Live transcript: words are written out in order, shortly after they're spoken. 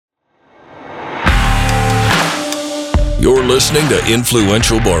listening to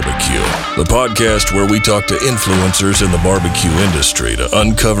Influential Barbecue, the podcast where we talk to influencers in the barbecue industry to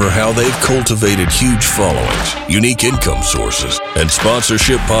uncover how they've cultivated huge followings, unique income sources, and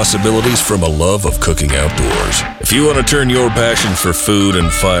sponsorship possibilities from a love of cooking outdoors. If you want to turn your passion for food and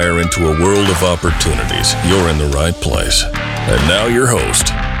fire into a world of opportunities, you're in the right place. And now your host,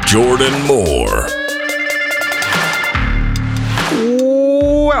 Jordan Moore.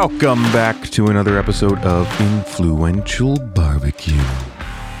 Welcome back to another episode of Influential Barbecue.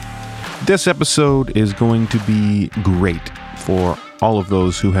 This episode is going to be great for all of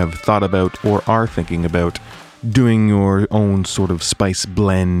those who have thought about or are thinking about doing your own sort of spice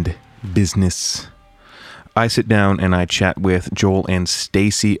blend business. I sit down and I chat with Joel and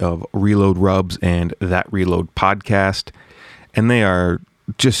Stacy of Reload Rubs and That Reload podcast, and they are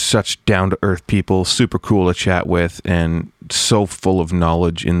just such down-to-earth people, super cool to chat with, and so full of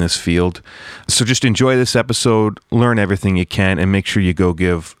knowledge in this field. So just enjoy this episode, learn everything you can, and make sure you go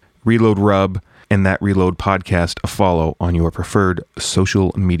give Reload Rub and That Reload podcast a follow on your preferred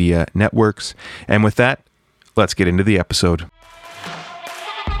social media networks. And with that, let's get into the episode.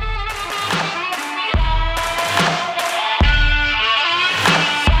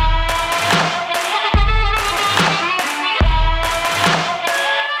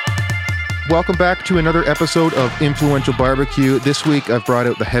 Welcome back to another episode of Influential Barbecue. This week, I've brought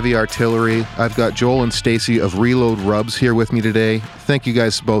out the heavy artillery. I've got Joel and Stacy of Reload Rubs here with me today. Thank you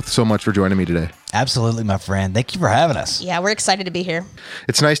guys both so much for joining me today. Absolutely, my friend. Thank you for having us. Yeah, we're excited to be here.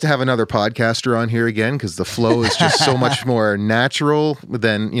 It's nice to have another podcaster on here again because the flow is just so much more natural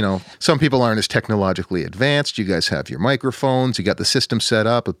than, some people aren't as technologically advanced. You guys have your microphones. You got the system set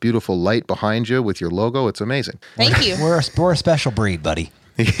up, a beautiful light behind you with your logo. It's amazing. Thank you. We're a special breed, buddy.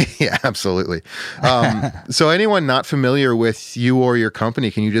 Yeah, absolutely. So anyone not familiar with you or your company,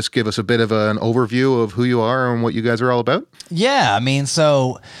 can you just give us a bit of an overview of who you are and what you guys are all about? Yeah,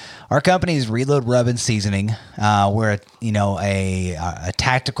 so our company is Reload Rub and Seasoning. We're a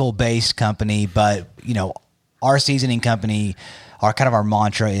tactical based company, but our seasoning company, our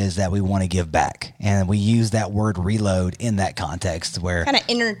mantra is that we want to give back, and we use that word reload in that context where kind of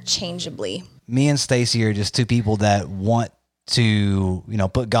interchangeably. Me and Stacy are just two people that want to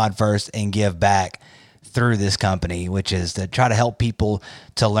put God first and give back through this company, which is to try to help people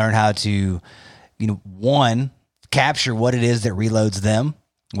to learn how to one, capture what it is that reloads them,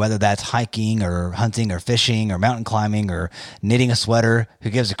 whether that's hiking or hunting or fishing or mountain climbing or knitting a sweater. Who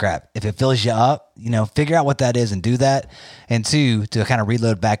gives a crap? If it fills you up, figure out what that is and do that. And two, to kind of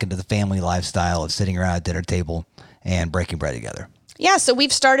reload back into the family lifestyle of sitting around a dinner table and breaking bread together. Yeah, so we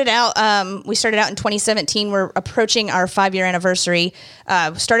started out in 2017. We're approaching our 5-year anniversary.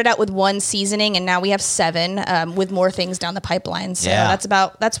 Started out with one seasoning, and now we have 7 with more things down the pipeline. So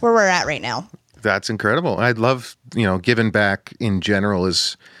that's where we're at right now. That's incredible. I'd love, giving back in general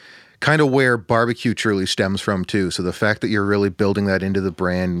is kind of where barbecue truly stems from too. So the fact that you're really building that into the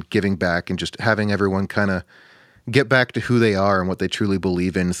brand, giving back, and just having everyone kind of get back to who they are and what they truly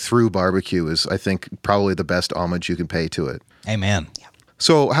believe in through barbecue is, I think, probably the best homage you can pay to it. Amen. Yeah.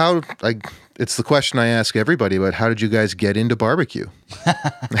 So it's the question I ask everybody, but how did you guys get into barbecue?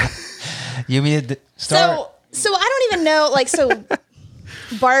 You mean start? So I don't even know,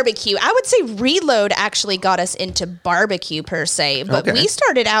 barbecue. I would say Reload actually got us into barbecue per se, but we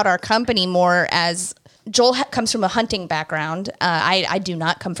started out our company more as Joel comes from a hunting background. I do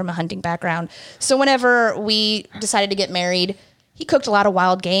not come from a hunting background. So whenever we decided to get married, he cooked a lot of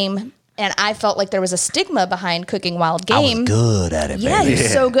wild game. And I felt like there was a stigma behind cooking wild game. I was good at it, baby. Yeah,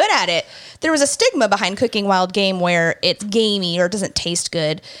 he's so good at it. There was a stigma behind cooking wild game where it's gamey or it doesn't taste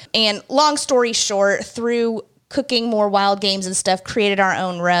good. And long story short, through cooking more wild games and stuff, created our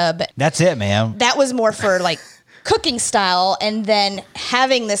own rub. That's it, man. That was more for cooking style, and then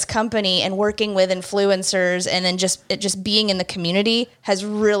having this company and working with influencers and then just being in the community has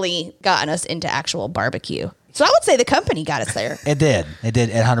really gotten us into actual barbecue. So I would say the company got us there. It did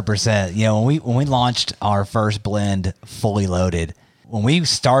 100%. When we launched our first blend, Fully Loaded, when we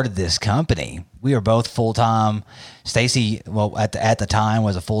started this company, we were both full-time. Stacy, at the time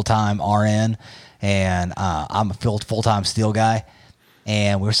was a full-time RN, and I'm a full-time steel guy.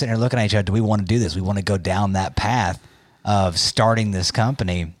 And we were sitting there looking at each other. Do we want to do this? We want to go down that path of starting this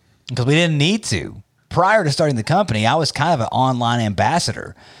company because we didn't need to. Prior to starting the company, I was kind of an online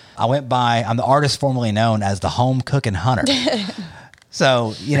ambassador. I'm the artist formerly known as the Home Cooking Hunter.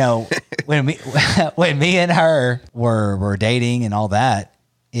 So, when me and her were dating and all that,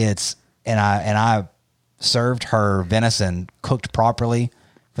 I served her venison cooked properly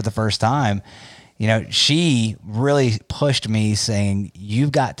for the first time. she really pushed me saying,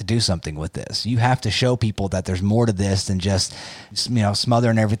 you've got to do something with this. You have to show people that there's more to this than just,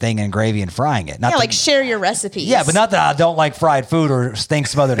 smothering everything in gravy and frying it. Not like share your recipes. Yeah, but not that I don't like fried food or things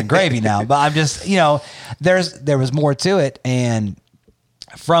smothered in gravy now, but I'm just, there was more to it. And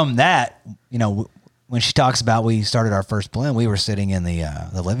from that, when she talks about we started our first blend, we were sitting in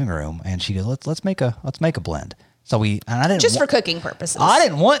the living room and she goes, let's make a blend. So I didn't just for cooking purposes. I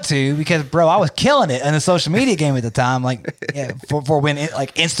didn't want to because, bro, I was killing it in the social media game at the time. For when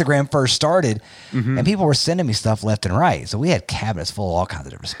Instagram first started, and people were sending me stuff left and right. So we had cabinets full of all kinds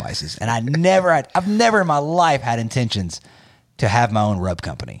of different spices, and I've never in my life had intentions to have my own rub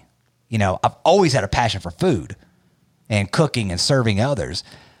company. I've always had a passion for food and cooking and serving others,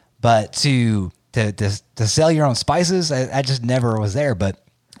 but to sell your own spices, I just never was there. But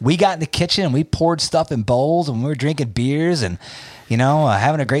we got in the kitchen and we poured stuff in bowls and we were drinking beers and,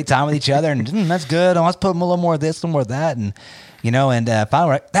 having a great time with each other. And that's good. Let's put a little more of this, a little more of that. And,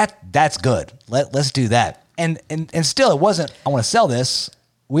 finally, that's good. Let's do that. And still, it wasn't, I want to sell this.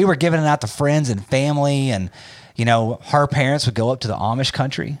 We were giving it out to friends and family. And, her parents would go up to the Amish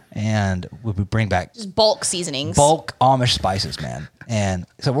country and we would bring back just bulk seasonings, bulk Amish spices, man. And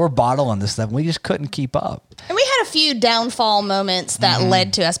so we're bottling this stuff. And we just couldn't keep up. And we had a few downfall moments that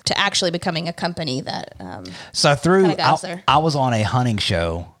led to us to actually becoming a company that. So I was on a hunting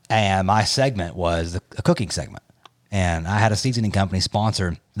show and my segment was a cooking segment. And I had a seasoning company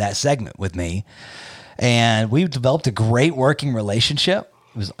sponsor that segment with me. And we developed a great working relationship.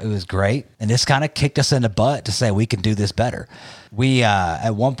 It was great. And this kind of kicked us in the butt to say we can do this better. We,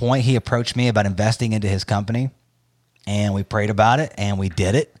 at one point, he approached me about investing into his company. And we prayed about it and we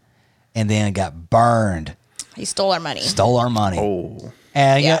did it. And then it got burned. He stole our money. Oh.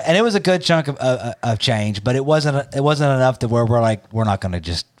 And and it was a good chunk of change, but it wasn't enough to where we're not going to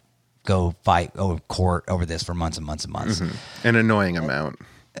just go fight over court over this for months and months and months. An annoying amount.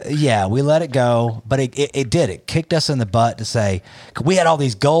 Yeah, we let it go, but it kicked us in the butt to say we had all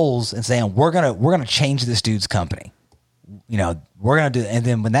these goals and saying we're gonna change this dude's company. We're gonna do, and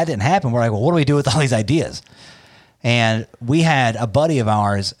then when that didn't happen, we're like, well, what do we do with all these ideas? And we had a buddy of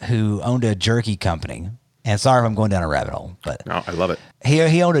ours who owned a jerky company. And sorry if I'm going down a rabbit hole, but no, I love it.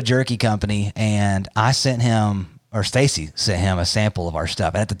 He owned a jerky company, and I sent him, or Stacy sent him, a sample of our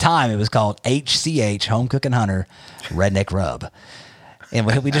stuff. And at the time, it was called HCH, Home Cooking Hunter Redneck Rub. And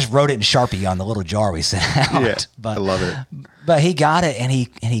we just wrote it in Sharpie on the little jar we sent out. Yeah, I love it. But he got it, and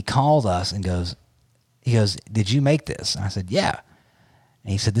he called us and goes, "Did you make this?" And I said, "Yeah."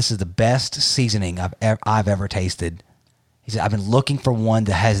 And he said, "This is the best seasoning I've ever tasted." He said, "I've been looking for one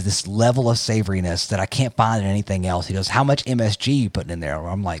that has this level of savoriness that I can't find in anything else." He goes, "How much MSG you putting in there?"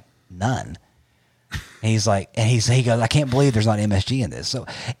 I'm like, "None." And he's like, he goes, "I can't believe there's not MSG in this." So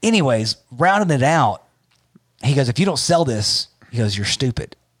anyways, rounding it out, he goes, "If you don't sell this," he goes, "you're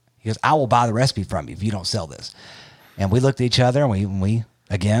stupid." He goes, "I will buy the recipe from you if you don't sell this." And we looked at each other and we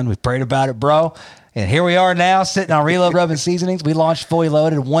prayed about it, bro. And here we are now sitting on Reload Rub and Seasonings. We launched Fully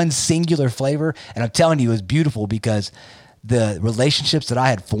Loaded, one singular flavor. And I'm telling you, it was beautiful because the relationships that I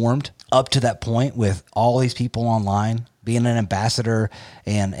had formed up to that point with all these people online, being an ambassador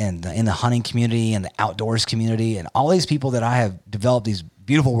and in the hunting community and the outdoors community, and all these people that I have developed these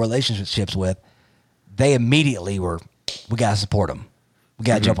beautiful relationships with, they immediately we got to support them. We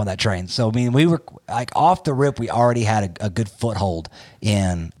got to jump on that train. So, I mean, we were like off the rip, we already had a good foothold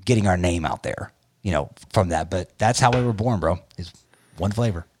in getting our name out there, from that. But that's how we were born, bro, is one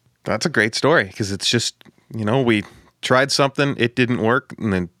flavor. That's a great story because it's just, we tried something, it didn't work,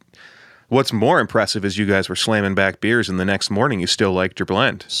 and then what's more impressive is you guys were slamming back beers, and the next morning you still liked your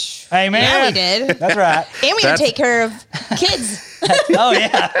blend. Hey, man. Yeah, we did. That's right. And we had to take care of kids. Oh,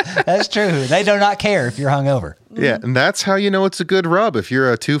 yeah. That's true. They do not care if you're hungover. Yeah, and that's how you know it's a good rub. If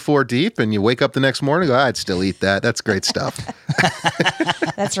you're a 2-4 deep and you wake up the next morning, go, I'd still eat that. That's great stuff.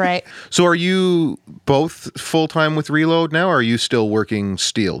 That's right. So are you both full-time with Reload now, or are you still working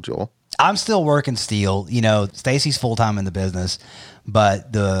steel, Joel? I'm still working steel. Stacy's full-time in the business,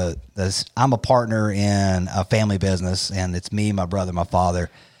 but I'm a partner in a family business, and it's me, my brother, my father,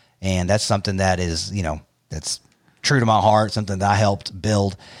 and that's something that is, that's true to my heart, something that I helped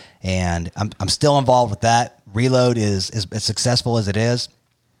build, and I'm still involved with that. Reload is as successful as it is.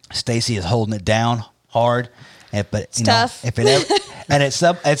 Stacy is holding it down hard, but it's tough. If it ever, and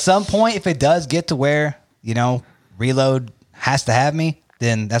at some point, if it does get to where Reload has to have me,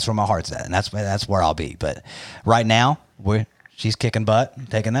 then that's where my heart's at, and that's where I'll be. But right now, she's kicking butt,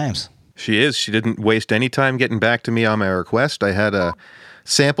 taking names. She is. She didn't waste any time getting back to me on my request. I had a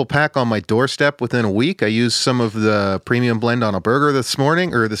sample pack on my doorstep within a week. I used some of the premium blend on a burger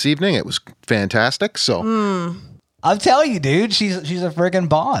this evening. It was fantastic. So I'm telling you, dude, she's a freaking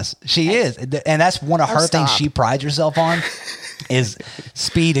boss. She is. And that's one of her things she prides herself on is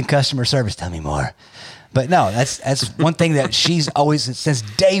speed and customer service. Tell me more. But no, that's one thing that she's always, since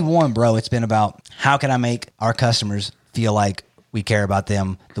day one, bro, it's been about how can I make our customers feel like we care about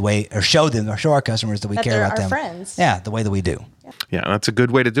them the way, or show our customers that we care about them. Friends. Yeah, the way that we do. Yeah, that's a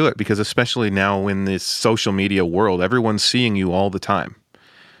good way to do it, because especially now in this social media world, everyone's seeing you all the time.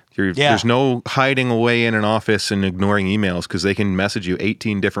 There's no hiding away in an office and ignoring emails, because they can message you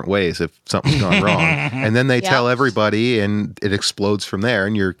 18 different ways if something's gone wrong. And then they tell everybody, and it explodes from there,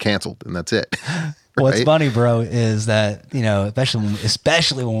 and you're canceled, and that's it. Right? What's funny, bro, is that,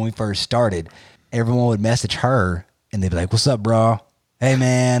 especially when we first started, everyone would message her and they'd be like, "What's up, bro? Hey,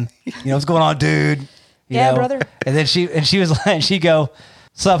 man, what's going on, dude? You know? Brother." And then she was like, she'd go,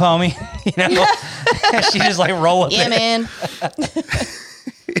 "What's up, homie?" And she just like roll with it. Yeah, man.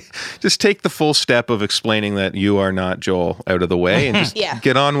 Just take the full step of explaining that you are not Joel out of the way, and just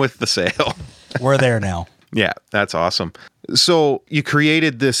get on with the sale. We're there now. Yeah, that's awesome. So you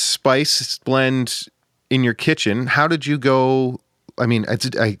created this spice blend in your kitchen. How did you go? I mean,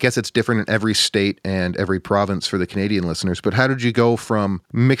 I guess it's different in every state and every province for the Canadian listeners, but how did you go from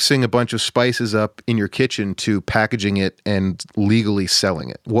mixing a bunch of spices up in your kitchen to packaging it and legally selling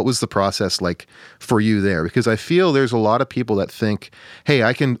it? What was the process like for you there? Because I feel there's a lot of people that think, hey,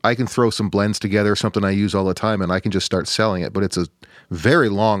 I can throw some blends together, something I use all the time, and I can just start selling it. But it's a very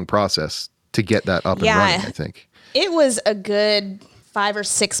long process to get that up and running, I think. It was a good 5 or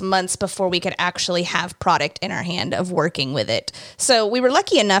 6 months before we could actually have product in our hand of working with it. So we were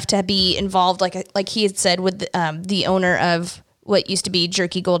lucky enough to be involved, like he had said, with the owner of what used to be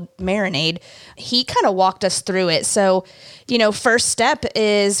Jerky Gold Marinade. He kind of walked us through it. So, first step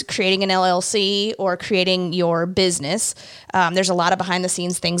is creating an LLC or creating your business. There's a lot of behind the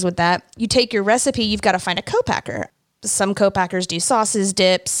scenes things with that. You take your recipe, you've got to find a co-packer. Some co-packers do sauces,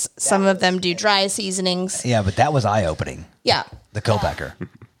 dips. Some of them do dry seasonings. Yeah, but that was eye-opening. Yeah. The co-packer.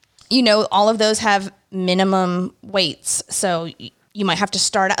 All of those have minimum weights. So you might have to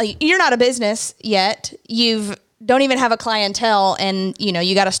start out. You're not a business yet. Don't even have a clientele. And,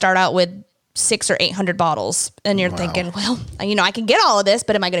 you got to start out with 600 or 800 bottles. And you're thinking, well, I can get all of this,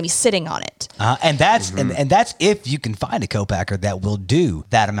 but am I going to be sitting on it? And that's and that's if you can find a co-packer that will do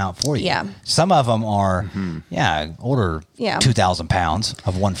that amount for you. Yeah. Some of them are, order 2,000 pounds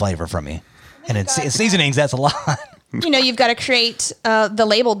of one flavor from me. And in seasonings, that's a lot. You've got to create the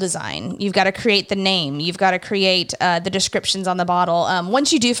label design. You've got to create the name. You've got to create the descriptions on the bottle.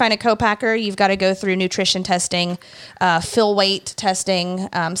 Once you do find a co-packer, you've got to go through nutrition testing, fill weight testing,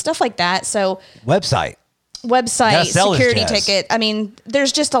 stuff like that. So website, security ticket. I mean,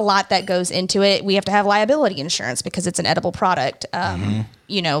 there's just a lot that goes into it. We have to have liability insurance because it's an edible product.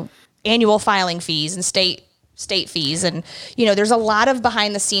 Annual filing fees and state fees, and there's a lot of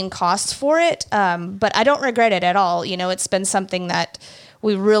behind the scene costs for it, but I don't regret it at all. It's been something that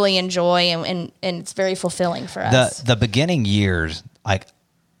we really enjoy, and it's very fulfilling for us. The beginning years, like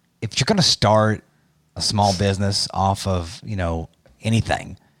if you're going to start a small business off of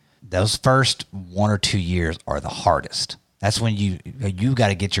anything, those first 1 or 2 years are the hardest. That's when you got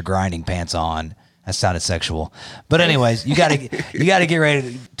to get your grinding pants on. That sounded sexual, but anyways, you got to get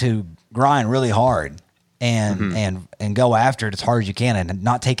ready to grind really hard. And go after it as hard as you can, and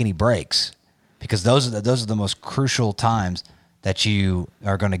not take any breaks, because those are the most crucial times that you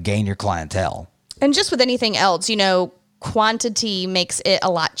are going to gain your clientele. And just with anything else, quantity makes it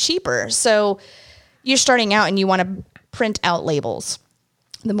a lot cheaper. So you're starting out and you want to print out labels.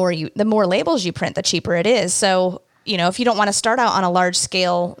 The more labels you print, the cheaper it is. So if you don't want to start out on a large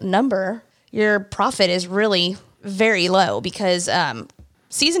scale number, your profit is really very low, because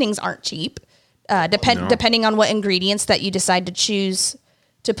seasonings aren't cheap. Depending on what ingredients that you decide to choose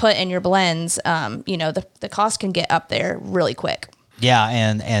to put in your blends, the cost can get up there really quick. Yeah,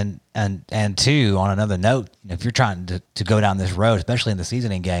 and too, on another note, if you're trying to go down this road, especially in the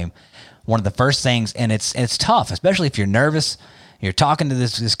seasoning game, one of the first things, and it's tough, especially if you're nervous, you're talking to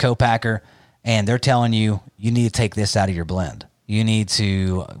this co-packer, and they're telling you need to take this out of your blend. We need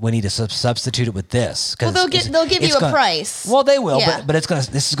to substitute it with this. Well, they'll give you a price. Well, they will, but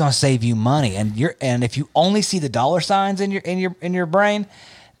this is gonna save you money. And if you only see the dollar signs in your brain,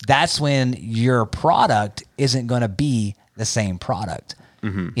 that's when your product isn't gonna be the same product.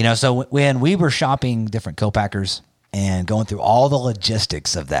 Mm-hmm. So when we were shopping different co-packers and going through all the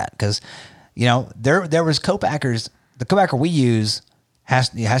logistics of that, because there was co-packers. The co-packer we use has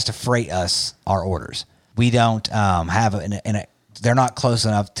to freight us our orders. We don't have they're not close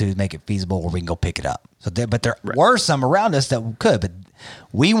enough to make it feasible where we can go pick it up. But there were some around us that could, but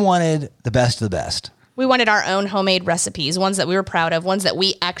we wanted the best of the best. We wanted our own homemade recipes, ones that we were proud of, ones that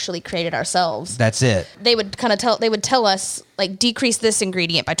we actually created ourselves. That's it. They would tell us, like, decrease this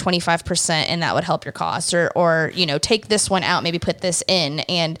ingredient by 25% and that would help your costs, or take this one out, maybe put this in.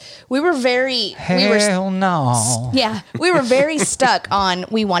 And we were very no. Yeah, we were very stuck on,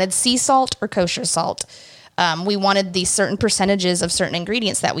 we wanted sea salt or kosher salt. We wanted these certain percentages of certain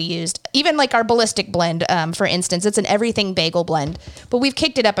ingredients that we used. Even like our ballistic blend, for instance, it's an everything bagel blend, but we've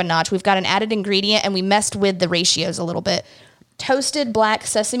kicked it up a notch. We've got an added ingredient and we messed with the ratios a little bit. Toasted black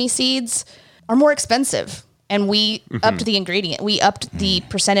sesame seeds are more expensive, and we upped the ingredient. We upped the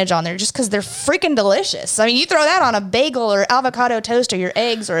percentage on there just because they're freaking delicious. I mean, you throw that on a bagel or avocado toast or your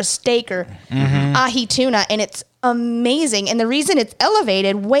eggs or a steak or ahi tuna, and it's amazing. And the reason it's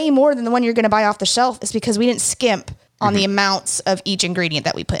elevated way more than the one you're going to buy off the shelf is because we didn't skimp on the amounts of each ingredient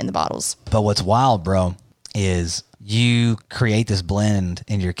that we put in the bottles. But what's wild, bro, is you create this blend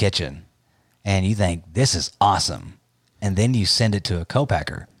in your kitchen and you think this is awesome. And then you send it to a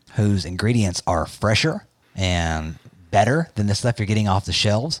co-packer whose ingredients are fresher and better than the stuff you're getting off the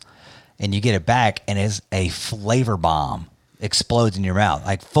shelves. And you get it back and it's a flavor bomb. Explodes in your mouth.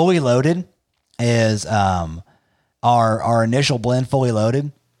 Like Fully Loaded is our initial blend, Fully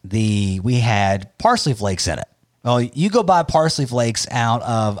Loaded. We had parsley flakes in it. Well, you go buy parsley flakes out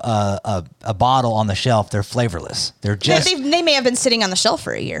of a bottle on the shelf, they're flavorless. They're just they may have been sitting on the shelf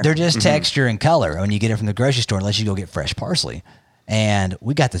for a year. They're just texture and color when you get it from the grocery store, unless you go get fresh parsley. And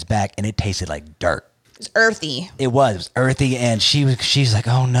we got this back, and it tasted like dirt. It was earthy. It was earthy, and she's like,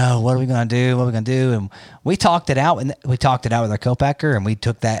 "Oh no, what are we gonna do? What are we gonna do?" And we talked it out, with our co-packer, and we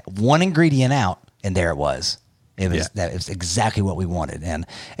took that one ingredient out, and there it was. It was exactly what we wanted. And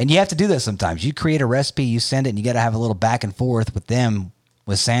you have to do that sometimes. You create a recipe, you send it, and you got to have a little back and forth with them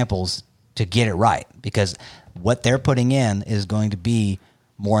with samples to get it right, because what they're putting in is going to be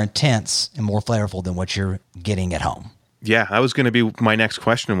more intense and more flavorful than what you're getting at home. Yeah, that was going to be my next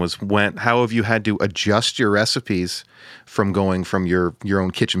question was how have you had to adjust your recipes from going from your own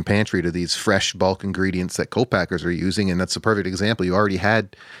kitchen pantry to these fresh bulk ingredients that co-packers are using? And that's a perfect example. You already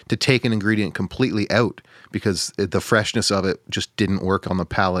had to take an ingredient completely out because the freshness of it just didn't work on the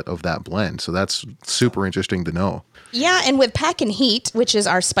palate of that blend. So that's super interesting to know. Yeah, and with Pack and Heat, which is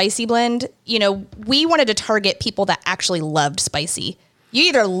our spicy blend, we wanted to target people that actually loved spicy. You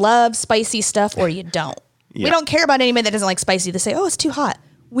either love spicy stuff or you don't. Yeah. We don't care about anybody that doesn't like spicy. They say, oh, it's too hot.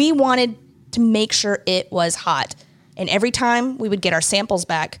 We wanted to make sure it was hot. And every time we would get our samples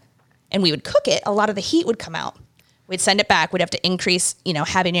back and we would cook it, a lot of the heat would come out. We'd send it back. We'd have to increase,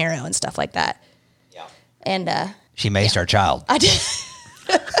 habanero and stuff like that. Yeah. And she maced our child. I did.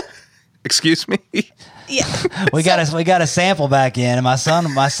 Excuse me? Yeah. we got a sample back in, and my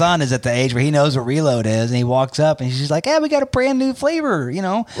son is at the age where he knows what reload is, and he walks up and she's like, "Hey, we got a brand new flavor,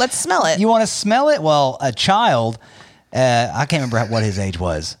 Let's smell it." You want to smell it? Well, a child, I can't remember what his age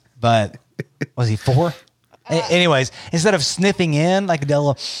was, but was he 4? Anyways, instead of sniffing in like a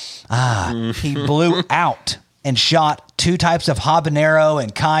devil, he blew out and shot 2 types of habanero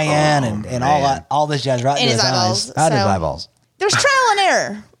and cayenne and all this jazz right in his eyes. Out of his eyeballs. There's trial and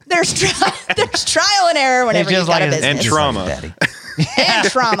error. There's trial and error whenever you got a business. And trauma. And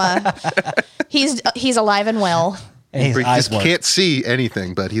trauma. He's alive and well. And he just can't see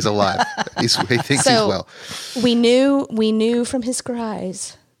anything, but he's alive. He thinks he's well. We knew from his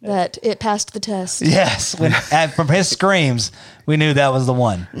cries that it passed the test. Yes. And from his screams, we knew that was the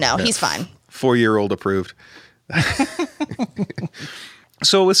one. No, he's fine. 4-year-old approved.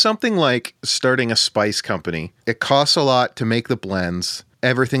 So with something like starting a spice company, it costs a lot to make the blends.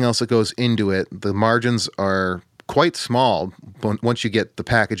 Everything else that goes into it, the margins are quite small once you get the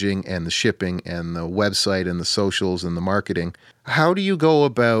packaging and the shipping and the website and the socials and the marketing. How do you go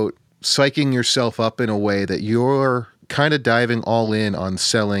about psyching yourself up in a way that you're kind of diving all in on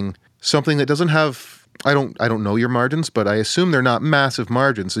selling something that doesn't have, I don't know your margins, but I assume they're not massive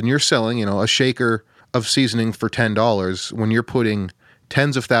margins, and you're selling, a shaker of seasoning for $10 when you're putting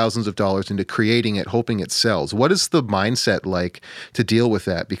tens of thousands of dollars into creating it, hoping it sells. What is the mindset like to deal with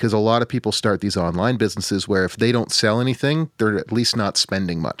that? Because a lot of people start these online businesses where if they don't sell anything, they're at least not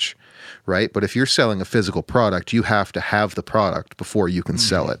spending much, right? But if you're selling a physical product, you have to have the product before you can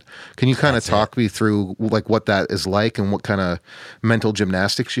sell it. Can you kind of talk me through like what that is like and what kind of mental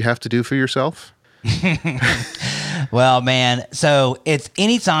gymnastics you have to do for yourself? Well, man, so it's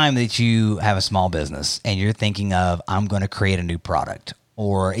any time that you have a small business and you're thinking of, I'm going to create a new product,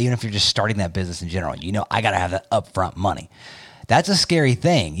 or even if you're just starting that business in general, I got to have that upfront money. That's a scary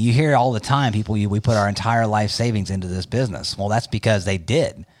thing. You hear all the time, we put our entire life savings into this business. Well, that's because they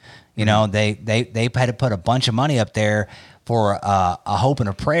did. You know, they had to put a bunch of money up there for a hope and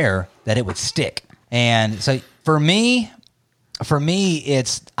a prayer that it would stick. And so for me,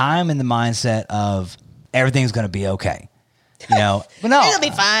 I'm in the mindset of everything's going to be okay. You know, but no, it'll be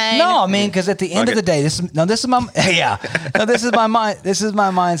fine. No, I mean, because at the end of the day, this is my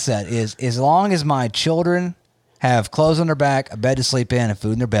mindset is as long as my children have clothes on their back, a bed to sleep in, and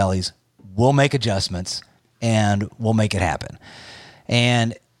food in their bellies, we'll make adjustments and we'll make it happen.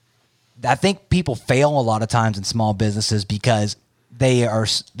 And I think people fail a lot of times in small businesses because they're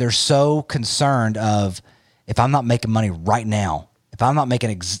so concerned of, if I'm not making money right now, if I'm not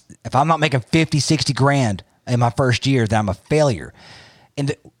making 50, 60 grand in my first year, then I'm a failure.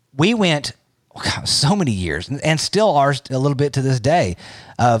 And we went so many years and still are a little bit to this day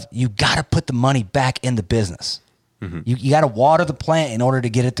of, you got to put the money back in the business. Mm-hmm. You got to water the plant in order to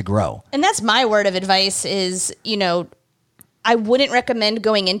get it to grow. And that's my word of advice is, you know, I wouldn't recommend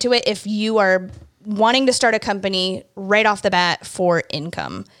going into it if you are wanting to start a company right off the bat for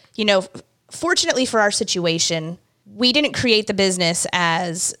income. You know, fortunately for our situation, we didn't create the business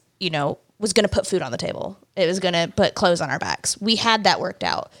as, you know, was going to put food on the table. It was going to put clothes on our backs. We had that worked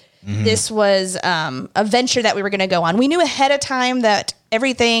out. Mm-hmm. This was a venture that we were going to go on. We knew ahead of time that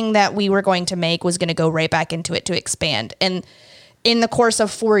everything that we were going to make was going to go right back into it to expand. And in the course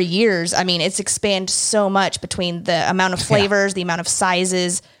of 4 years, I mean, it's expanded so much between the amount of flavors, the amount of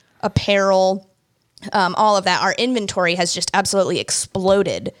sizes, apparel, all of that. Our inventory has just absolutely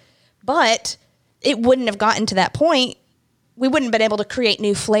exploded. But it wouldn't have gotten to that point. We wouldn't have been able to create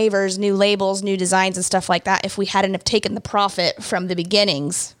new flavors, new labels, new designs and stuff like that if we hadn't have taken the profit from the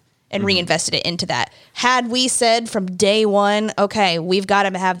beginnings and reinvested it into that. Had we said from day one, okay, we've got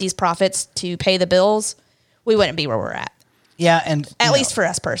to have these profits to pay the bills, we wouldn't be where we're at. Yeah, and at least for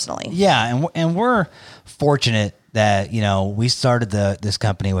us personally. Yeah, and we're fortunate that, you know, we started this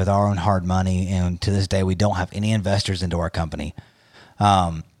company with our own hard money, and to this day we don't have any investors into our company.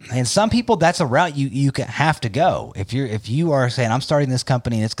 And some people, that's a route you have to go. If you are saying, I'm starting this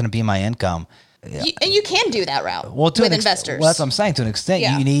company and it's going to be my income. And you can do that route with investors. Well, that's what I'm saying. To an extent,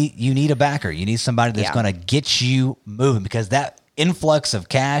 you need a backer. You need somebody that's going to get you moving, because that influx of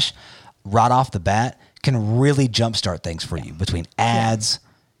cash right off the bat can really jumpstart things for you between ads,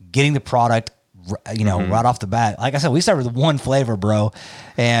 getting the product, you know, right off the bat. Like I said, we started with one flavor, bro.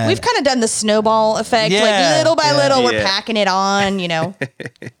 And we've kind of done the snowball effect. Like little by little, we're packing it on, you know.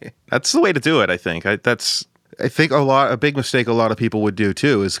 That's the way to do it, I think. I think a big mistake a lot of people would do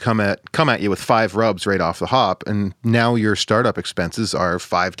too is come at you with 5 rubs right off the hop, and now your startup expenses are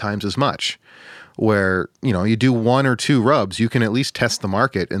 5 times as much. Where, you know, you do 1 or 2 rubs, you can at least test the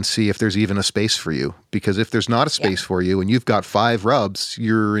market and see if there's even a space for you. Because if there's not a space for you and you've got 5 rubs,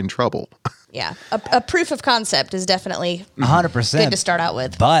 you're in trouble. Yeah, a proof of concept is definitely 100% good to start out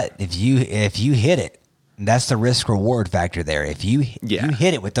with. But if you hit it, that's the risk reward factor there. If you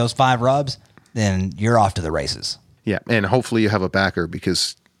hit it with those 5 rubs, then you're off to the races. Yeah, and hopefully you have a backer,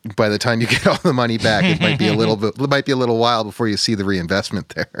 because by the time you get all the money back, it might be a little while before you see the reinvestment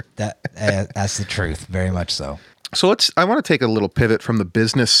there. That's the truth, very much so. So I want to take a little pivot from the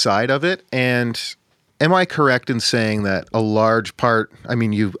business side of it. And am I correct in saying that a large part, I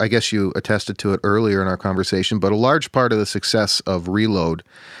mean, I guess you attested to it earlier in our conversation, but a large part of the success of Reload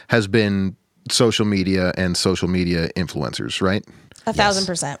has been social media and social media influencers, right?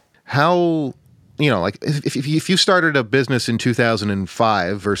 1,000%. How, you know, like if you started a business in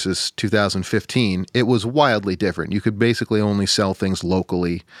 2005 versus 2015, it was wildly different. You could basically only sell things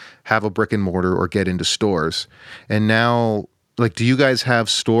locally, have a brick and mortar, or get into stores. And now, like, do you guys have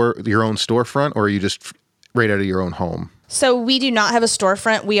your own storefront, or are you just right out of your own home? So we do not have a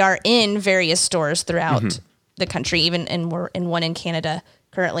storefront. We are in various stores throughout the country, and we're in one in Canada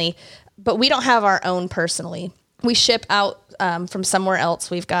currently. But we don't have our own personally. We ship out from somewhere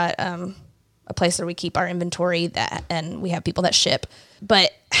else. We've got a place where we keep our inventory, and we have people that ship.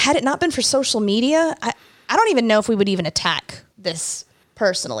 But had it not been for social media, I don't even know if we would even attack this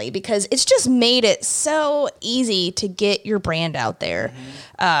personally, because it's just made it so easy to get your brand out there.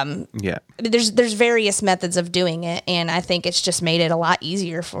 There's various methods of doing it, and I think it's just made it a lot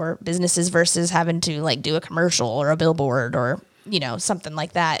easier for businesses versus having to like do a commercial or a billboard or, you know, something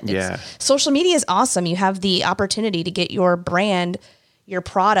like that. Social media is awesome. You have the opportunity to get your brand, your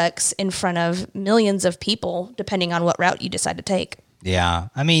products in front of millions of people, depending on what route you decide to take. Yeah.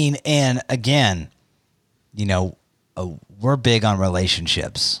 I mean, and again, you know, we're big on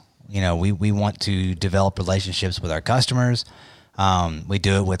relationships. You know, we want to develop relationships with our customers. We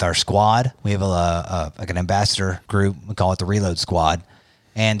do it with our squad. We have like an ambassador group. We call it the Reload Squad.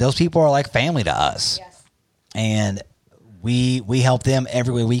 And those people are like family to us. Yes. And we help them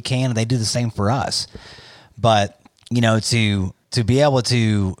every way we can, and they do the same for us. But, to be able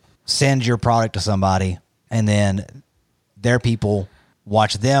to send your product to somebody and then their people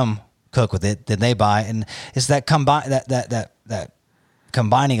watch them cook with it, then they buy, and it's that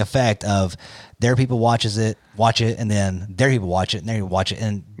combining effect of their people watch it, and then their people watch it, and their people watch it,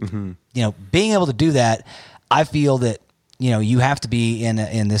 and being able to do that, I feel that you have to be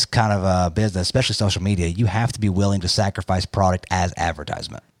in this kind of business, especially social media. You have to be willing to sacrifice product as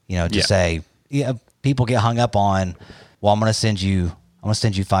advertisement. Say, people get hung up on, well, I'm going to send you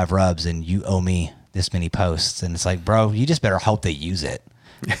 5 rubs, and you owe me this many posts, and it's like, bro, you just better hope they use it.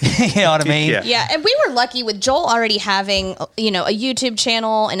 You know what I mean? Yeah. And we were lucky with Joel already having, a YouTube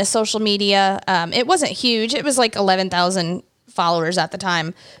channel and a social media. It wasn't huge. It was like 11,000 followers at the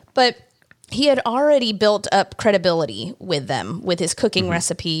time, but he had already built up credibility with them, with his cooking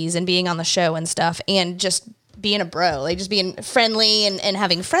recipes and being on the show and stuff, and just being a bro, like just being friendly and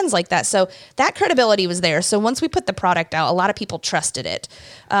having friends like that. So that credibility was there. So once we put the product out, a lot of people trusted it.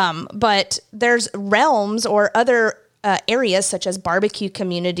 But there's realms or other areas such as barbecue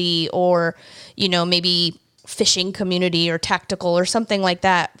community, or, maybe fishing community or tactical or something like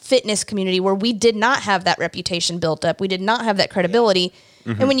that, fitness community, where we did not have that reputation built up. We did not have that credibility.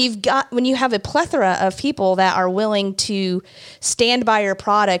 And when you have a plethora of people that are willing to stand by your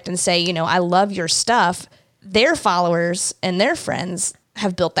product and say, I love your stuff, their followers and their friends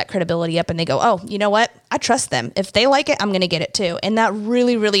have built that credibility up, and they go, oh, you know what? I trust them. If they like it, I'm going to get it too. And that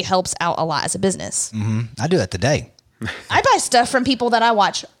really, really helps out a lot as a business. I do that today. I buy stuff from people that I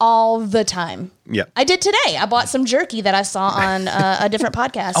watch all the time. Yeah. I did today. I bought some jerky that I saw on a different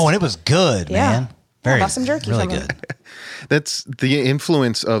podcast. Oh, and it was good, man. I bought some jerky really from good. That's the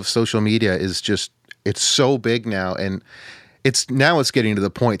influence of social media is just, it's so big now. And it's getting to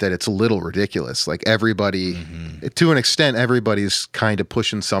the point that it's a little ridiculous. Like everybody, to an extent, everybody's kind of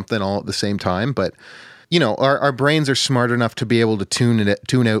pushing something all at the same time. But, our brains are smart enough to be able to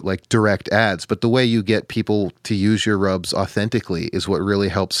tune out like direct ads. But the way you get people to use your rubs authentically is what really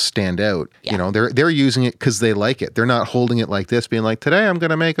helps stand out. Yeah. They're using it because they like it. They're not holding it like this, being like, today I'm going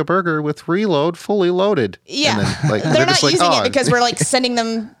to make a burger with Reload fully loaded. Yeah. And then, like, they're not using it because we're like sending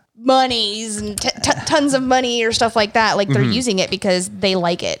them monies and tons of money or stuff like that. Like they're using it because they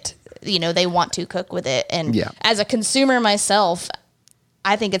like it. They want to cook with it. And as a consumer myself,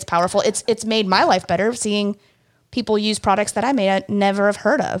 I think it's powerful. It's made my life better seeing people use products that I may never have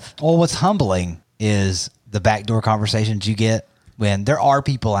heard of. Well, what's humbling is the backdoor conversations you get when there are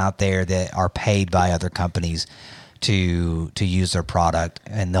people out there that are paid by other companies to use their product,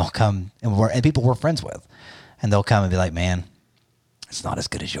 and they'll come and people we're friends with, and they'll come and be like, man, it's not as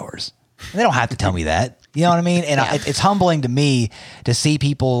good as yours. And they don't have to tell me that. You know what I mean? And it's humbling to me to see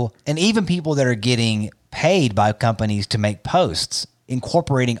people, and even people that are getting paid by companies to make posts,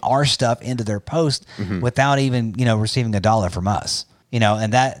 incorporating our stuff into their post without even, receiving $1 from us,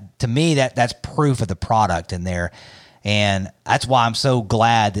 and that, to me, that's proof of the product in there. And that's why I'm so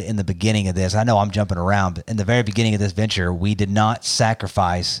glad that in the beginning of this, I know I'm jumping around, but in the very beginning of this venture, we did not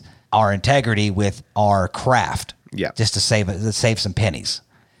sacrifice our integrity with our craft just to save some pennies.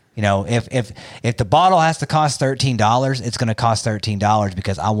 If the bottle has to cost $13, it's going to cost $13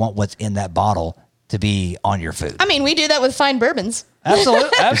 because I want what's in that bottle to be on your food. I mean, we do that with fine bourbons.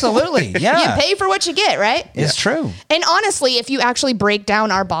 Absolutely. Yeah. You pay for what you get, right? It's true. And honestly, if you actually break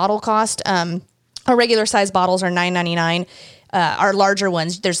down our bottle cost, our regular size bottles are $9.99. Our larger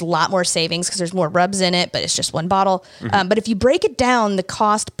ones, there's a lot more savings because there's more rubs in it, but it's just one bottle. But if you break it down, the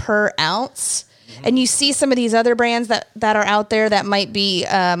cost per ounce, and you see some of these other brands that are out there that might be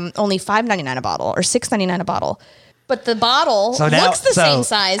only $5.99 a bottle or $6.99 a bottle. But the bottle looks the same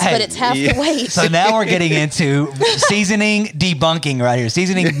size, but it's half the weight. So now we're getting into seasoning debunking right here.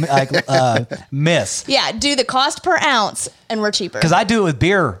 Seasoning myths. Yeah, do the cost per ounce, and we're cheaper. Because I do it with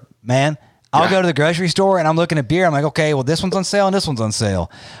beer, man. I'll go to the grocery store and I'm looking at beer. I'm like, okay, well, this one's on sale and this one's on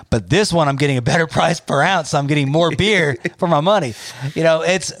sale. But this one, I'm getting a better price per ounce. So I'm getting more beer for my money.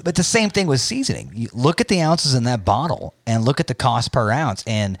 But the same thing with seasoning. You look at the ounces in that bottle and look at the cost per ounce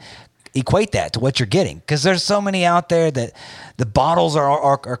and equate that to what you're getting. Because there's so many out there that the bottles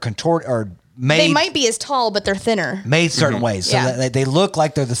are contorted or made. They might be as tall, but they're thinner. Made certain ways. So that they look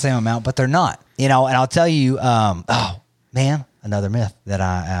like they're the same amount, but they're not. And I'll tell you, another myth that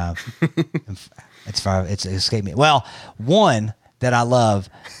I it's escaped me. Well, one that I love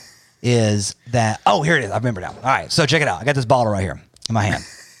is that here it is. I remember now. All right, so check it out. I got this bottle right here in my hand.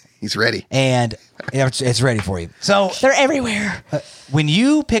 He's ready. And it's ready for you. So They're everywhere. when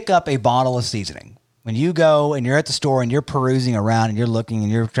you pick up a bottle of seasoning, when you go and you're at the store and you're perusing around and you're looking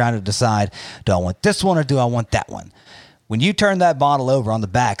and you're trying to decide, do I want this one or do I want that one? When you turn that bottle over, on the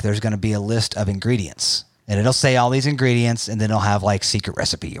back, there's going to be a list of ingredients. And it'll say all these ingredients, and then it'll have like secret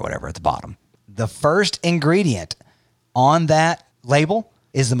recipe or whatever at the bottom. The first ingredient on that label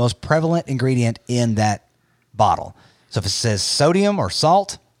is the most prevalent ingredient in that bottle. So if it says sodium or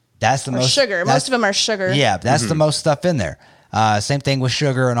salt, that's the most sugar. Most of them are sugar. Yeah, that's the most stuff in there. Same thing with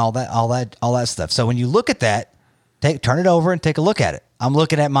sugar and all that stuff. So when you look at that, turn it over and take a look at it. I'm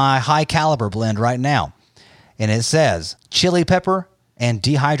looking at my high caliber blend right now, and it says chili pepper and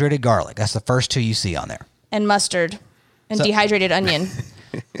dehydrated garlic. That's the first two you see on there. And mustard and dehydrated onion.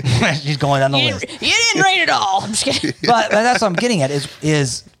 She's going down the list. You didn't rate it all. I'm just kidding. But that's what I'm getting at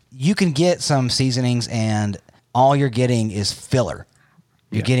is you can get some seasonings and all you're getting is filler.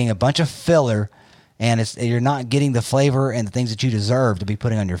 You're getting a bunch of filler, and you're not getting the flavor and the things that you deserve to be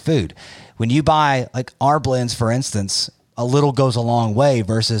putting on your food. When you buy like our blends, for instance, a little goes a long way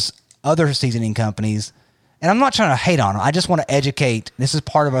versus other seasoning companies. And I'm not trying to hate on them. I just want to educate. This is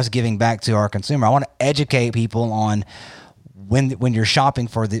part of us giving back to our consumer. I want to educate people on when you're shopping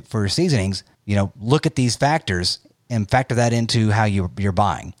for seasonings, look at these factors and factor that into how you're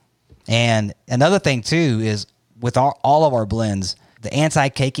buying. And another thing too is with all of our blends, the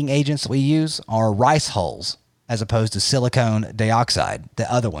anti-caking agents we use are rice hulls as opposed to silicone dioxide that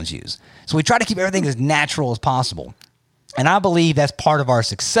other ones use. So we try to keep everything as natural as possible. And I believe that's part of our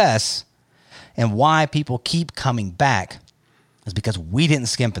success and why people keep coming back is because we didn't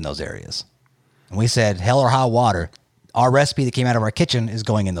skimp in those areas. And we said, hell or high water, our recipe that came out of our kitchen is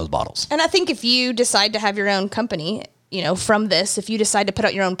going in those bottles. And I think if you decide to have your own company, from this, if you decide to put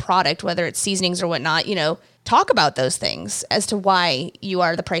out your own product, whether it's seasonings or whatnot, talk about those things as to why you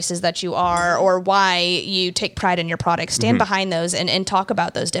are the prices that you are or why you take pride in your product. Stand behind those and talk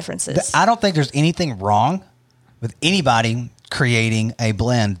about those differences. I don't think there's anything wrong with anybody creating a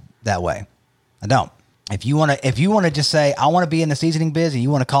blend that way. I don't. If you want to just say, I want to be in the seasoning biz, and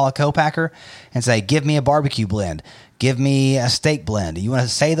you want to call a co-packer and say, give me a barbecue blend, give me a steak blend. You want to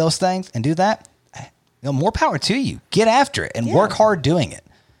say those things and do that, more power to you. Get after it and work hard doing it.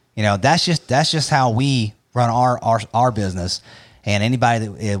 That's just how we run our business. And anybody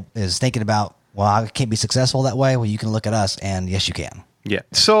that is thinking about, well, I can't be successful that way, well, you can look at us, and yes, you can. Yeah.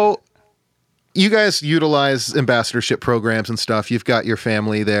 So you guys utilize ambassadorship programs and stuff. You've got your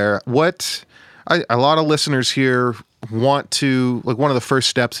family there. A lot of listeners here want to, like, one of the first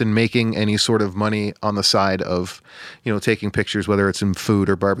steps in making any sort of money on the side of, taking pictures, whether it's in food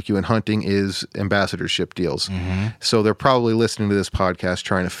or barbecue and hunting, is ambassadorship deals. Mm-hmm. So they're probably listening to this podcast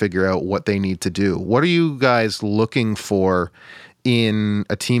trying to figure out what they need to do. What are you guys looking for in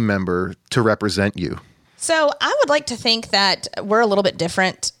a team member to represent you? So I would like to think that we're a little bit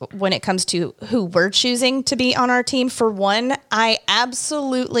different when it comes to who we're choosing to be on our team. For one,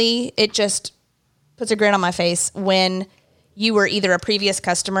 it just puts a grin on my face when you were either a previous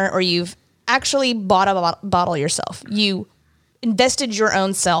customer or you've actually bought a bottle yourself. You invested your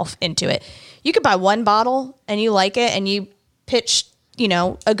own self into it. You could buy one bottle and you like it and you pitch,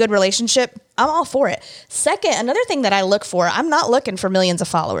 a good relationship. I'm all for it. Second, another thing that I look for, I'm not looking for millions of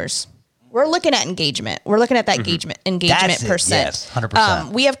followers. We're looking at engagement. We're looking at that engagement percent. Yes,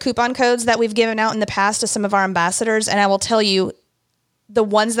 100%. We have coupon codes that we've given out in the past to some of our ambassadors, and I will tell you, the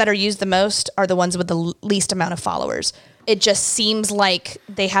ones that are used the most are the ones with the least amount of followers. It just seems like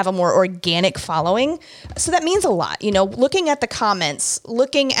they have a more organic following. So that means a lot. Looking at the comments,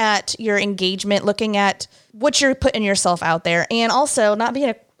 looking at your engagement, looking at what you're putting yourself out there, and also not being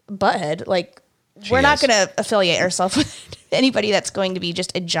a butthead. Like, we're not going to affiliate ourselves with anybody that's going to be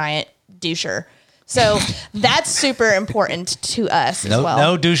just a giant doucher. So that's super important to us as well.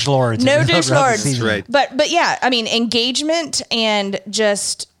 No douche lords. No douche lords. That's right. But yeah, I mean, engagement and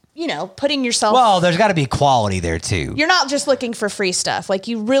just, putting yourself. Well, there's got to be quality there too. You're not just looking for free stuff. Like,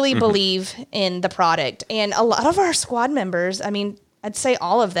 you really believe in the product. And a lot of our squad members, I mean, I'd say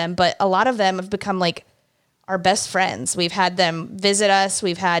all of them, but a lot of them have become like our best friends. We've had them visit us.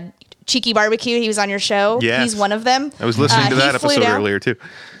 We've had Cheeky Barbecue. He was on your show. Yes. He's one of them. I was listening to that episode earlier too.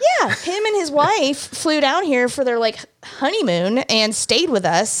 Yeah, him and his wife flew down here for their honeymoon and stayed with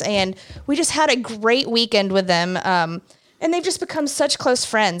us, and we just had a great weekend with them. And they've just become such close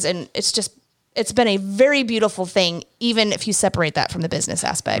friends, and it's been a very beautiful thing, even if you separate that from the business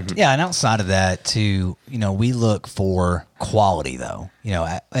aspect. Mm-hmm. Yeah, and outside of that too, we look for quality though.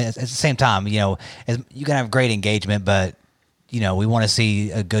 At the same time, as you can have great engagement, but we want to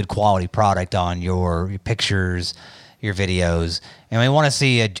see a good quality product on your pictures, your videos, and we want to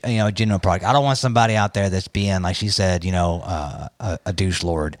see a genuine product. I don't want somebody out there that's being, like she said, a douche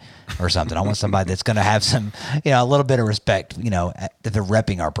lord or something. I want somebody that's going to have some, a little bit of respect, that they're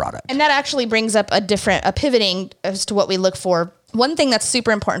repping our product. And that actually brings up a pivoting as to what we look for. One thing that's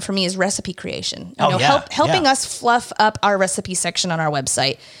super important for me is recipe creation. Helping us fluff up our recipe section on our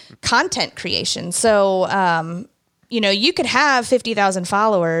website. Content creation. So, you could have 50,000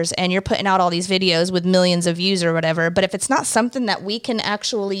 followers and you're putting out all these videos with millions of views or whatever, but if it's not something that we can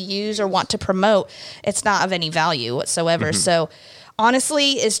actually use or want to promote, it's not of any value whatsoever. Mm-hmm. So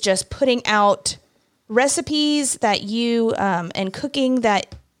honestly, it's just putting out recipes that you and cooking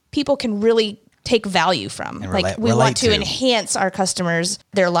that people can really take value from. And we want to enhance our customers,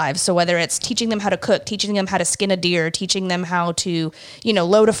 their lives. So whether it's teaching them how to cook, teaching them how to skin a deer, teaching them how to,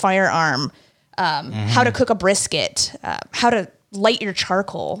 load a firearm, how to cook a brisket, how to light your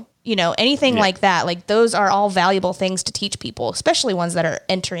charcoal, anything like that. Like those are all valuable things to teach people, especially ones that are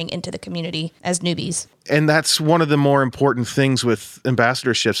entering into the community as newbies. And that's one of the more important things with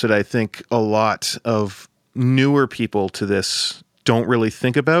ambassadorships that I think a lot of newer people to this don't really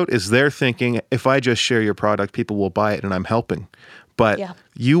think about is they're thinking, if I just share your product, people will buy it and I'm helping. But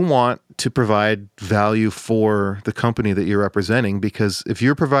you want to provide value for the company that you're representing, because if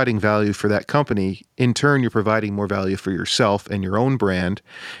you're providing value for that company, in turn, you're providing more value for yourself and your own brand.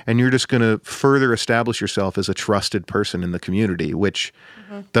 And you're just going to further establish yourself as a trusted person in the community, which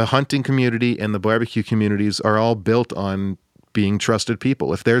the hunting community and the barbecue communities are all built on being trusted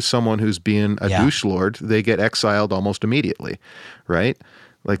people. If there's someone who's being a douche lord, they get exiled almost immediately, right?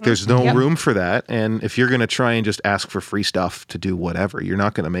 Like there's no room for that. And if you're going to try and just ask for free stuff to do whatever, you're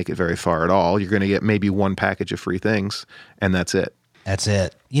not going to make it very far at all. You're going to get maybe one package of free things and that's it. That's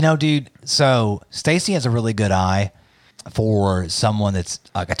it. Dude, so Stacy has a really good eye for someone that's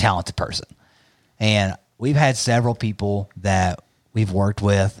like a talented person. And we've had several people that we've worked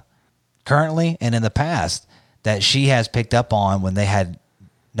with currently and in the past that she has picked up on when they had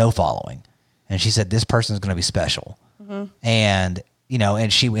no following. And she said, this person is going to be special. Mm-hmm. And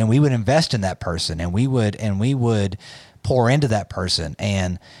we would invest in that person and we would pour into that person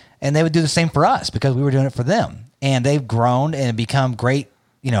and they would do the same for us because we were doing it for them. And they've grown and become great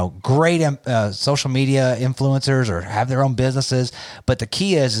social media influencers or have their own businesses. But the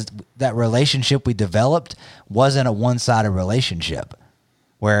key is that relationship we developed wasn't a one-sided relationship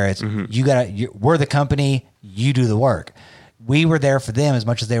where it's we're the company, you do the work. We were there for them as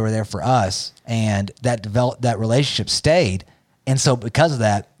much as they were there for us. And that relationship stayed. And so because of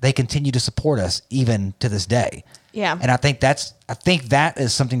that, they continue to support us even to this day. Yeah. And I think that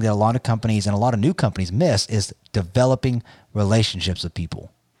is something that a lot of companies and a lot of new companies miss is developing relationships with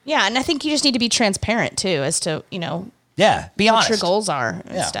people. Yeah. And I think you just need to be transparent too as to, be what honest. your goals are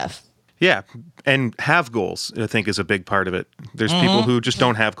and stuff. Yeah. And have goals, I think, is a big part of it. There's people who just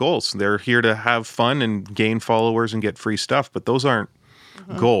don't have goals. They're here to have fun and gain followers and get free stuff, but those aren't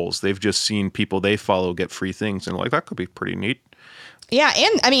goals. They've just seen people they follow get free things and like, that could be pretty neat. Yeah,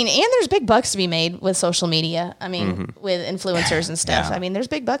 and there's big bucks to be made with social media. With influencers and stuff. Yeah. There's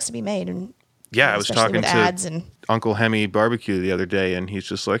big bucks to be made. And I was talking to ads and Uncle Hemi Barbecue the other day, and he's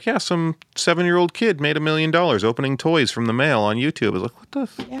just like, some 7-year-old kid made $1 million opening toys from the mail on YouTube. I was like,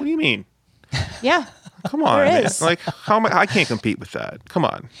 what do you mean? Yeah. Come on, man. Like, I can't compete with that. Come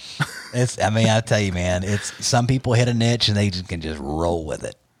on. I tell you, man, it's some people hit a niche and they can just roll with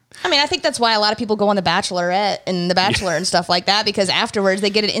it. I think that's why a lot of people go on The Bachelorette and The Bachelor and stuff like that, because afterwards they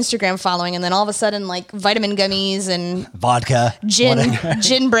get an Instagram following and then all of a sudden like vitamin gummies and vodka,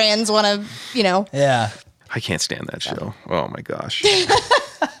 gin brands want to, Yeah. I can't stand that show. Oh my gosh.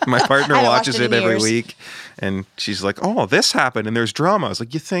 My partner watches it every week and she's like, oh, this happened and there's drama. I was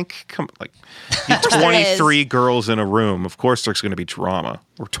like, you 23 girls in a room. Of course there's going to be drama.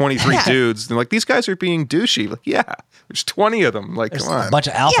 We're 23 dudes. They're like, these guys are being douchey. Like, yeah, there's 20 of them. Like, there's come on. A bunch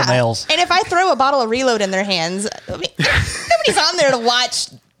of alpha males. And if I throw a bottle of Reload in their hands, nobody's on there to watch,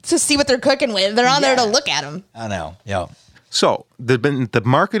 to see what they're cooking with. They're on there to look at them. I know. Yeah. So the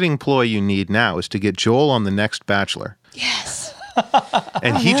marketing ploy you need now is to get Joel on the next Bachelor. Yes.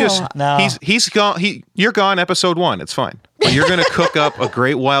 And he's gone. You're gone episode 1. It's fine. But you're going to cook up a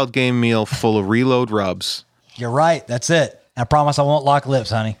great wild game meal full of Reload rubs. You're right. That's it. I promise I won't lock lips,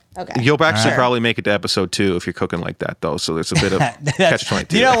 honey. Okay. You'll actually probably make it to episode 2 if you're cooking like that, though. So there's a bit of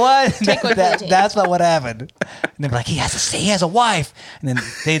catch-22. You know what? That's what would happen. And they're like, he has a wife. And then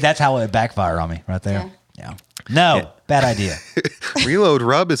that's how it backfire on me right there. Yeah. No, bad idea. Reload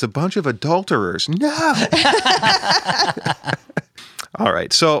Rub is a bunch of adulterers. No. All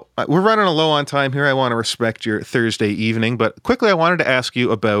right. So we're running low on time here. I want to respect your Thursday evening. But quickly, I wanted to ask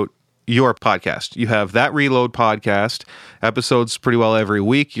you about your podcast. You have That Reload podcast, episodes pretty well every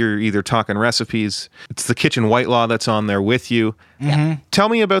week. You're either talking recipes. It's the Kitchen White Law that's on there with you. Mm-hmm. Tell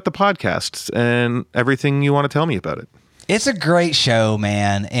me about the podcast and everything you want to tell me about it. It's a great show,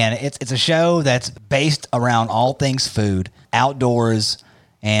 man. And it's a show that's based around all things food, outdoors,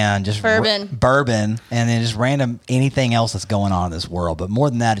 and just bourbon, and then just random anything else that's going on in this world. But more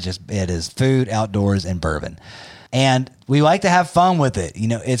than that, it is food, outdoors, and bourbon. And we like to have fun with it.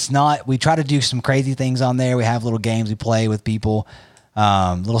 We try to do some crazy things on there. We have little games we play with people,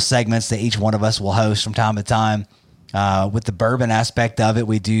 little segments that each one of us will host from time to time. With the bourbon aspect of it,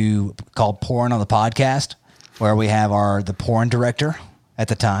 we do called Pouring on the Podcast, where we have the porn director at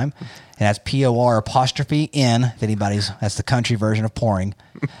the time. And that's POR''N, if that's the country version of pouring.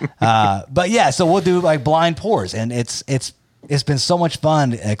 But yeah, so we'll do like blind pours, and it's been so much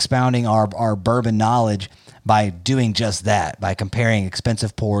fun expounding our bourbon knowledge by doing just that, by comparing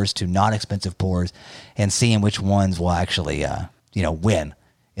expensive pours to not expensive pours and seeing which ones will actually, win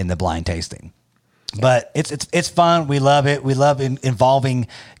in the blind tasting. But it's fun. We love it. We love involving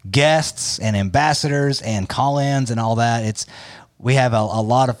guests and ambassadors and call-ins and all that. We have a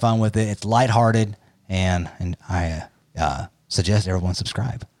lot of fun with it. It's lighthearted, and I suggest everyone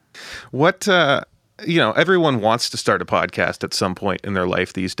subscribe. What everyone wants to start a podcast at some point in their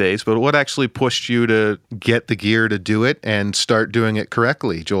life these days, but what actually pushed you to get the gear to do it and start doing it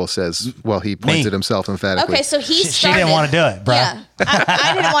correctly? Joel says, well, he points at himself emphatically. Okay, so she didn't want to do it, bro. Yeah,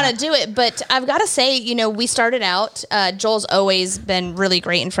 I didn't want to do it, but I've got to say, we started out, Joel's always been really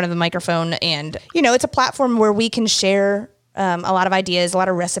great in front of the microphone, and, it's a platform where we can share a lot of ideas, a lot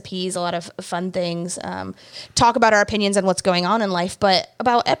of recipes, a lot of fun things, talk about our opinions on what's going on in life. But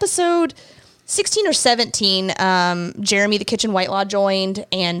about episode 16 or 17, Jeremy, the Kitchen White Law, joined,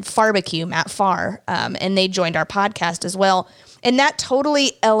 and Farbecue, Matt Farr, and they joined our podcast as well. And that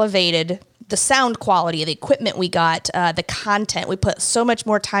totally elevated the sound quality, the equipment we got, the content. We put so much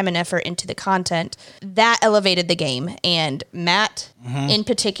more time and effort into the content. That elevated the game. And Matt, in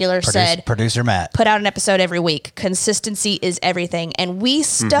particular, said... Producer Matt. Put out an episode every week. Consistency is everything. And we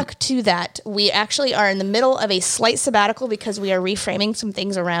stuck to that. We actually are in the middle of a slight sabbatical because we are reframing some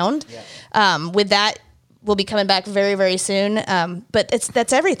things around. Yeah. With that, we'll be coming back very, very soon. But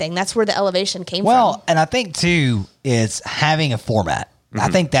that's everything. That's where the elevation came from. Well, and I think, too, it's having a format. I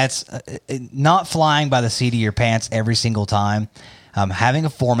think that's not flying by the seat of your pants every single time. Having a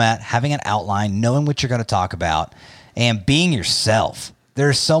format, having an outline, knowing what you're going to talk about, and being yourself.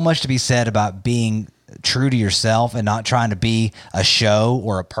 There's so much to be said about being true to yourself and not trying to be a show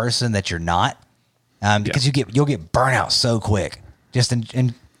or a person that you're not, because you'll get burnout so quick. Just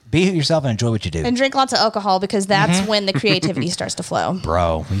be yourself and enjoy what you do, and drink lots of alcohol, because that's when the creativity starts to flow.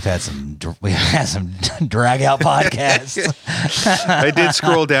 Bro, we've had some drag out podcasts. I did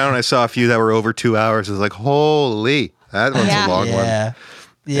scroll down and I saw a few that were over 2 hours. I was like, holy, that one's a long one.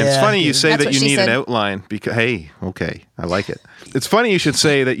 Yeah, it's funny you say that you need an outline because, I like it. It's funny you should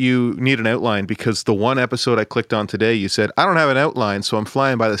say that you need an outline, because the one episode I clicked on today, you said, I don't have an outline, so I'm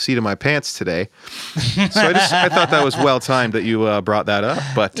flying by the seat of my pants today. So I thought that was well timed that you brought that up.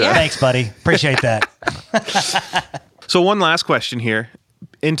 But thanks, buddy. Appreciate that. So one last question here.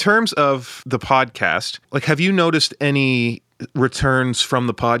 In terms of the podcast, have you noticed any returns from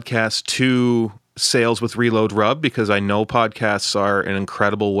the podcast to sales with Reload Rub? Because I know podcasts are an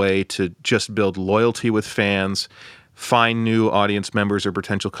incredible way to just build loyalty with fans, find new audience members or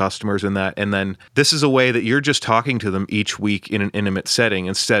potential customers in that. And then this is a way that you're just talking to them each week in an intimate setting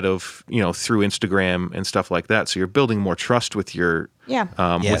instead of, through Instagram and stuff like that. So you're building more trust with your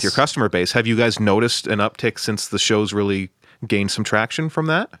with your customer base. Have you guys noticed an uptick since the show's really gained some traction from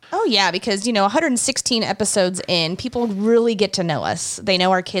that? Oh yeah, because 116 episodes in, people really get to know us. They know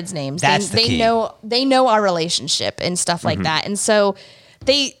our kids' names. That's the key. They know our relationship and stuff like that. And so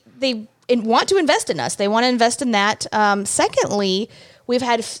they want to invest in us. They want to invest in that. Secondly, we've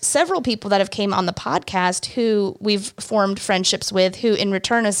had several people that have came on the podcast who we've formed friendships with, who in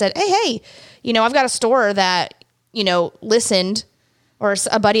return have said, hey, I've got a store that, listened, or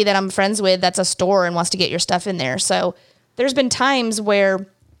a buddy that I'm friends with that's a store and wants to get your stuff in there. So there's been times where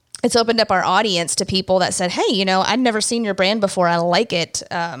it's opened up our audience to people that said, hey, I'd never seen your brand before. I like it.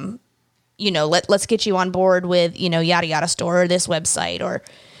 Let's get you on board with, yada, yada store, or this website, or,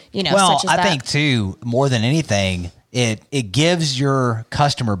 such as that. I think too, more than anything, it gives your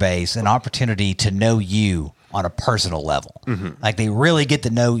customer base an opportunity to know you on a personal level. Like they really get to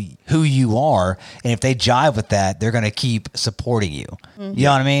know who you are, and if they jive with that, they're going to keep supporting you. You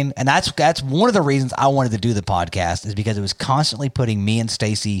know what I mean? And that's one of the reasons I wanted to do the podcast, is because it was constantly putting me and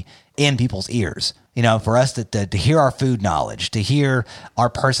Stacy in people's ears. You know, for us to hear our food knowledge, to hear our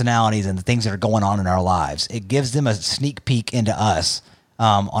personalities and the things that are going on in our lives. It gives them a sneak peek into us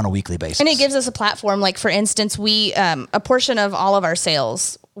on a weekly basis. And it gives us a platform. Like, for instance, we a portion of all of our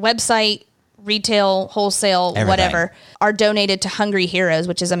sales, website, retail, wholesale, Everything. whatever, are donated to Hungry Heroes,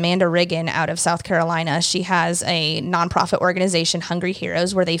 which is Amanda Riggin out of South Carolina. She has a nonprofit organization, Hungry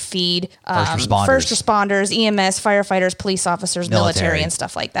Heroes, where they feed first responders, EMS, firefighters, police officers, military, and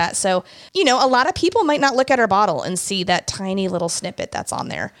stuff like that. So, you know, a lot of people might not look at our bottle and see that tiny little snippet that's on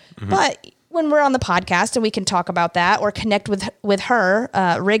there. But when we're on the podcast and we can talk about that or connect with her,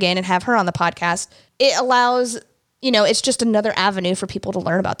 Riggin, and have her on the podcast, it allows, you know, it's just another avenue for people to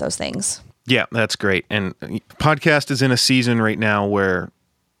learn about those things. Yeah, that's great. And podcast is in a season right now where,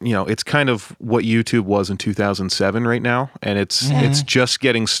 you know, it's kind of what YouTube was in 2007 right now. And it's just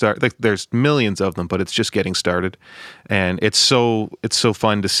getting started. Like, there's millions of them, but it's just getting started. And it's so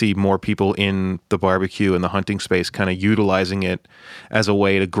fun to see more people in the barbecue and the hunting space kind of utilizing it as a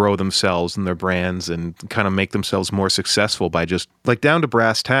way to grow themselves and their brands and kind of make themselves more successful by just, like, down to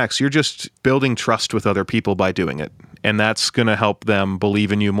brass tacks. You're just building trust with other people by doing it. And that's going to help them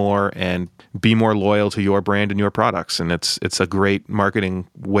believe in you more and be more loyal to your brand and your products. And it's a great marketing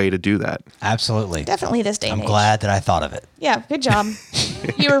way to do that. Absolutely. Definitely this day and I'm age. glad that I thought of it. Yeah, good job.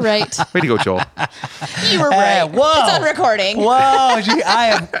 You were right. Way to go, Joel. You were right. Whoa. It's on recording. Whoa,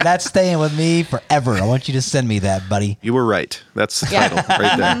 that's staying with me forever. I want you to send me that, buddy. You were right. That's the title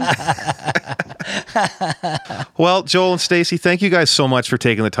right there. Well, Joel and Stacy, thank you guys so much for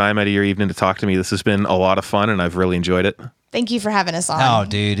taking the time out of your evening to talk to me. This has been a lot of fun, and I've really enjoyed it. Thank you for having us on. Oh,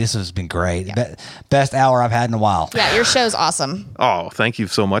 dude, this has been great. Yeah. Best hour I've had in a while. Yeah, your show's awesome. Oh, thank you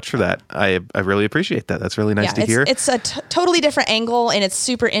so much for that. I really appreciate that. That's really nice to hear. It's a totally different angle, and it's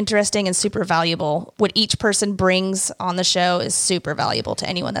super interesting and super valuable. What each person brings on the show is super valuable to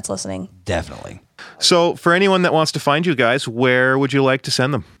anyone that's listening. Definitely. So for anyone that wants to find you guys, where would you like to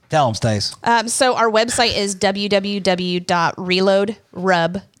send them? Tell them, Stace. So our website is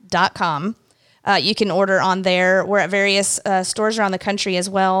www.reloadrub.com. You can order on there. We're at various stores around the country as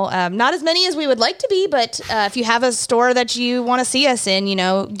well. Not as many as we would like to be, but if you have a store that you want to see us in, you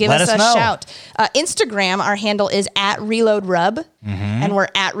know, Let us a shout. Instagram, our handle is @ReloadRub, and we're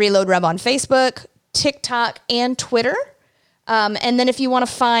 @ReloadRub on Facebook, TikTok, and Twitter. And then if you want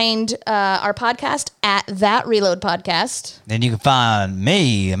to find our podcast, @ThatReloadPodcast. Then you can find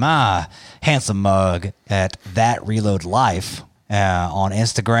me, my handsome mug, at @ThatReloadLife. On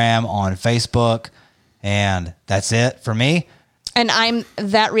Instagram, on Facebook, and that's it for me. And I'm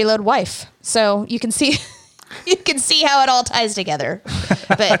That Reload Wife, so you can see how it all ties together.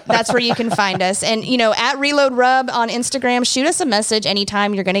 But that's where you can find us. And you know, @ReloadRub on Instagram. Shoot us a message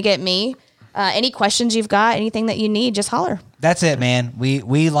anytime. You're going to get me. Any questions you've got, anything that you need, just holler. That's it, man.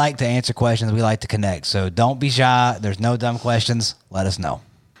 We like to answer questions. We like to connect. So don't be shy. There's no dumb questions. Let us know.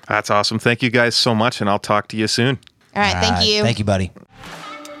 That's awesome. Thank you guys so much, and I'll talk to you soon. All right, thank you. Thank you, buddy.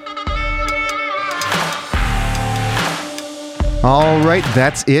 All right,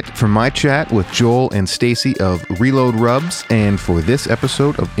 that's it for my chat with Joel and Stacy of Reload Rubs, and for this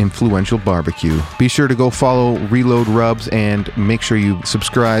episode of Influential Barbecue. Be sure to go follow Reload Rubs and make sure you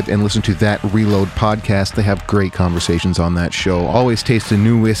subscribe and listen to That Reload podcast. They have great conversations on that show. Always tasting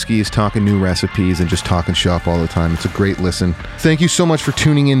new whiskeys, talking new recipes, and just talking shop all the time. It's a great listen. Thank you so much for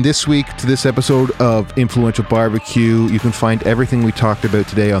tuning in this week to this episode of Influential Barbecue. You can find everything we talked about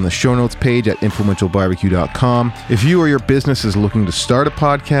today on the show notes page at influentialbarbecue.com. If you or your business is looking to start a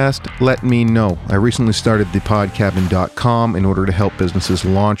podcast, let me know. I recently started thepodcabin.com in order to help businesses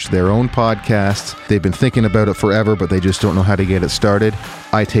launch their own podcasts. They've been thinking about it forever, but they just don't know how to get it started.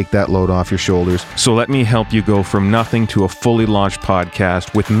 I take that load off your shoulders. So let me help you go from nothing to a fully launched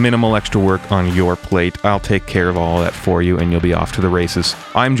podcast with minimal extra work on your plate. I'll take care of all that for you, and you'll be off to the races.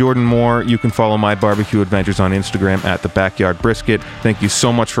 I'm Jordan Moore. You can follow my barbecue adventures on Instagram @TheBackyardBrisket. Thank you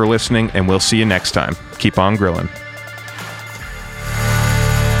so much for listening, and we'll see you next time. Keep on grilling.